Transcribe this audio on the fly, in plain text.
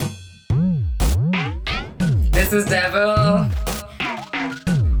This is Devil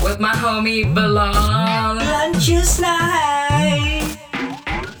with my homie Bilal. Lunches ना है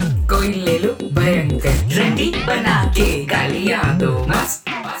कोई ले लो भयंकर रंडी बना के गालियां दो मस्त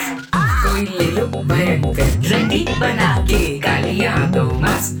कोई ले लो भयंकर रंडी बना के गालियां दो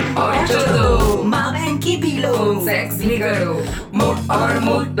मस्त और जो दो माँ बहन की भी लो सेक्स भी करो मूड और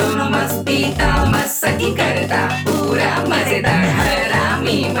मूड दोनों मस्त पीता मस्ती करता पूरा मजेदार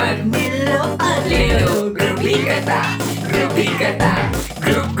हरामी मत मिलो ले लो ग्रुप भी करता ग्रुप भी करता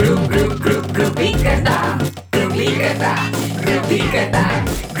group group group group group भी करता ग्रुप भी करता ग्रुप भी करता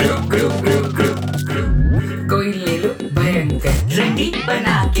group group group group group कोई ले लो भयंकर रंडी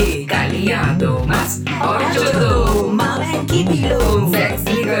बना के गालियां दो मस्त और जो दो माँ बहन की भी लो सेक्स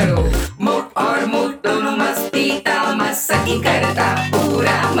भी करो मूड और मूड दोनों मस्ती मस्ती करता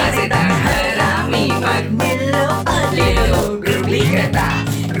पूरा मजेदार हरामी मत मिलो ले लो ग्रुप भी करता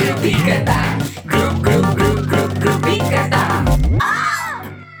ग्रुप भी करता group group group group group भी करता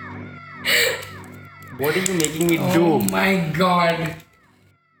What are you making me do? Oh my god.